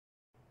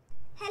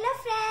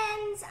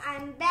friends,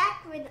 I'm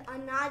back with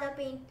another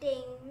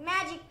painting,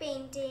 magic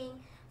painting.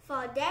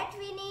 For that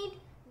we need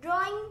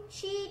drawing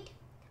sheet,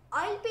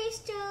 oil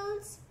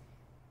pastels,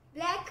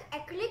 black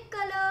acrylic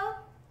color,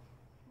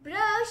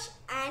 brush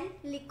and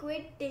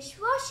liquid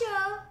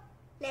dishwasher.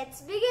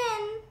 Let's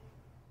begin.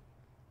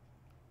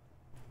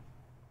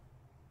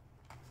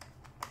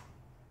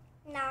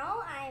 Now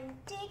I am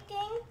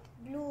taking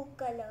blue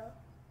color,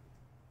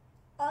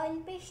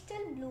 oil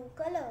pastel blue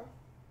color.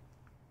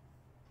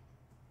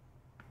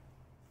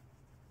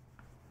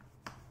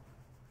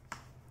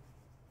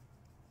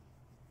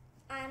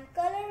 I am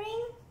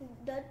coloring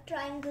the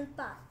triangle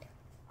part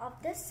of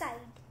the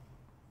side.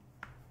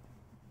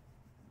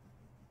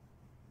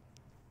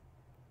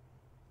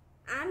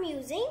 I am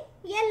using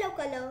yellow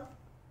color.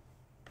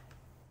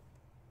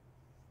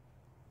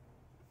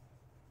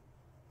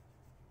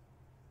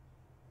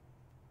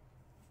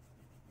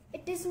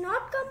 It is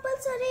not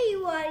compulsory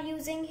you are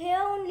using here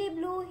only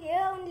blue,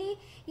 here only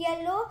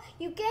yellow.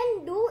 You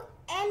can do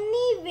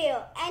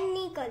anywhere,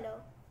 any color.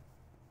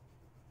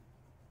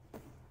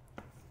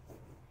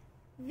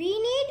 We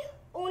need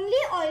only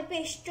oil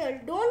pastel.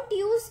 Don't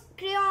use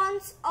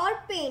crayons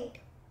or paint.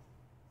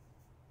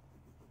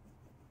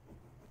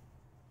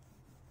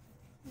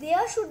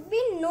 There should be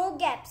no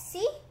gap.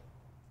 See?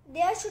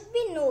 There should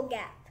be no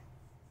gap.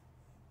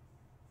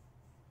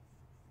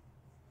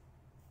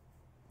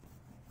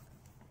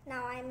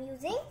 Now I am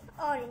using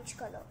orange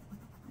color.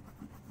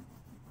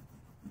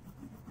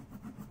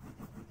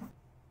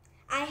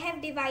 I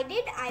have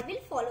divided. I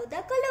will follow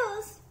the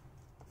colors.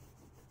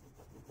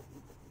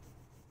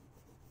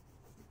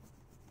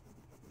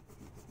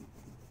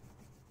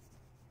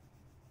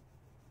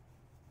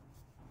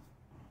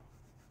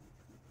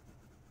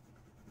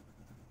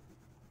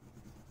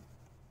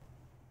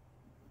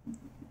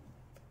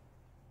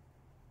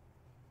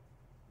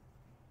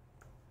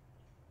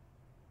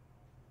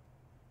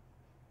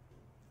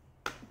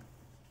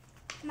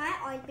 My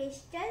oil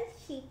pastel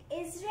sheet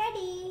is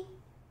ready.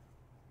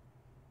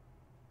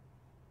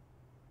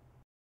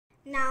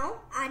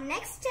 Now our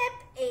next step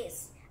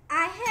is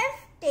I have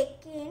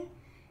taken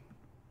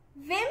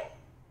Vim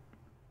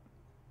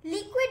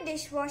liquid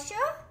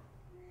dishwasher.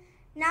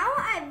 Now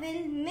I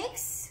will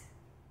mix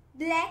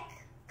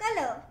black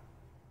color.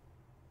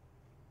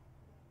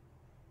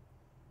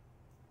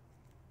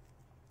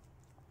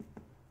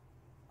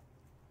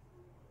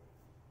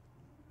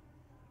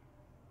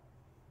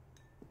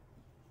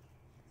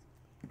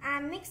 I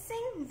am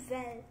mixing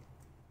well.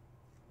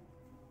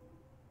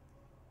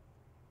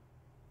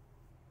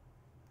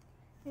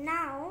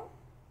 Now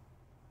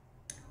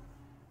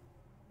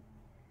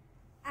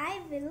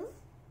I will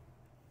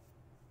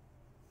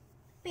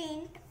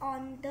paint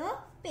on the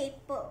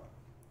paper.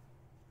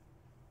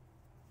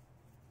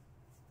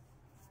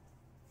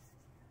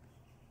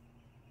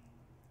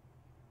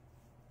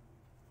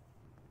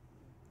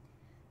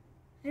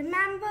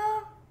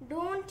 Remember,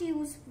 don't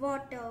use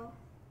water.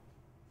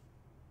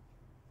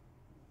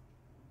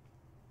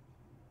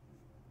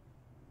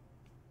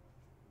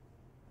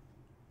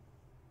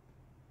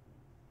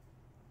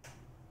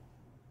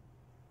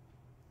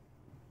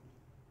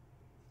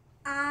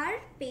 Our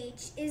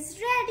page is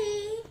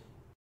ready.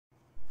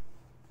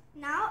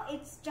 Now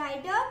it's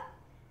dried up.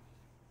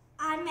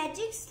 Our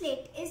magic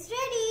slate is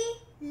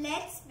ready.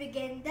 Let's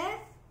begin the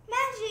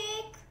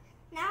magic.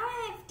 Now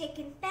I have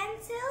taken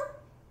pencil.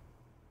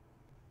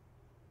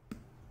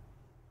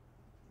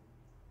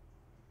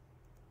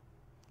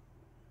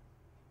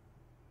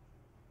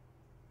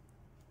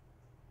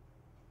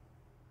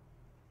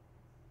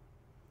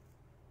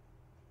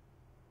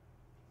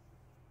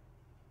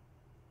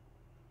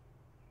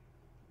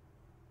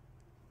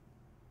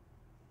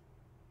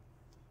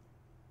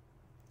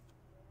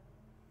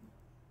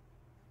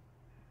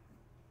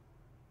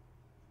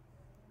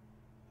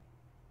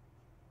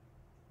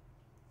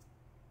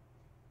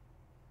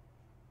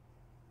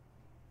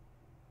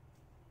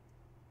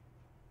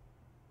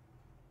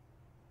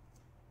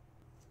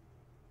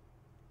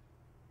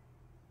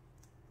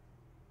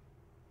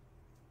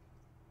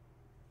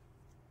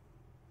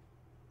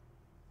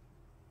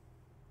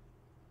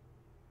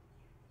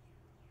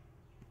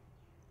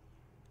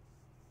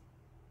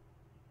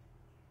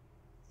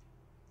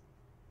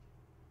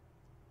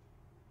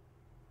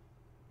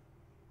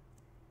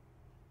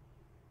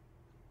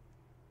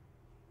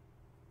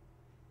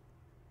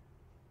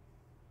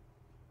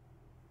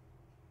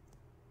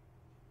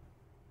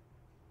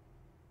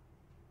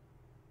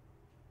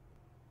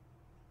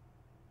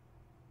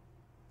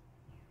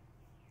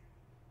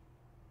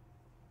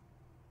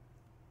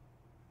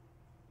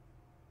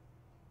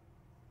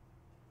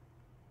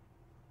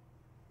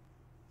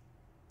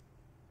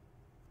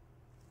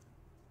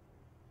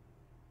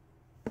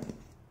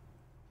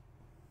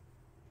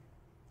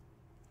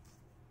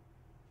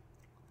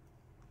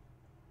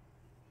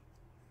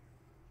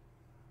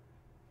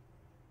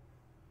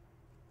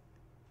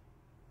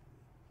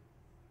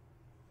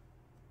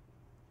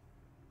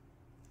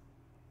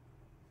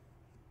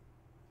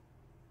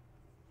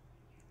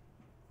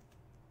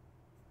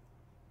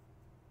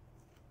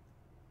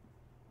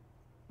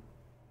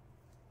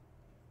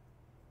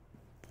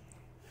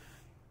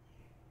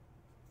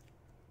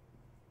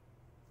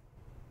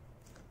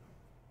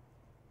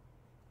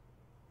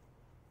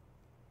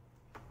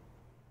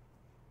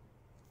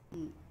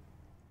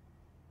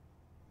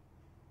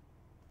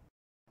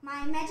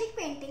 My magic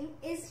painting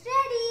is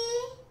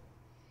ready.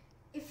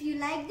 If you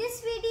like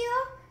this video,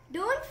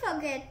 don't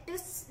forget to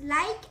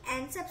like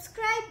and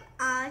subscribe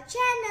our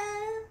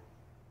channel.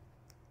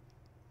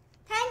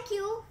 Thank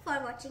you for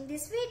watching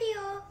this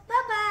video.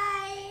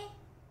 Bye-bye.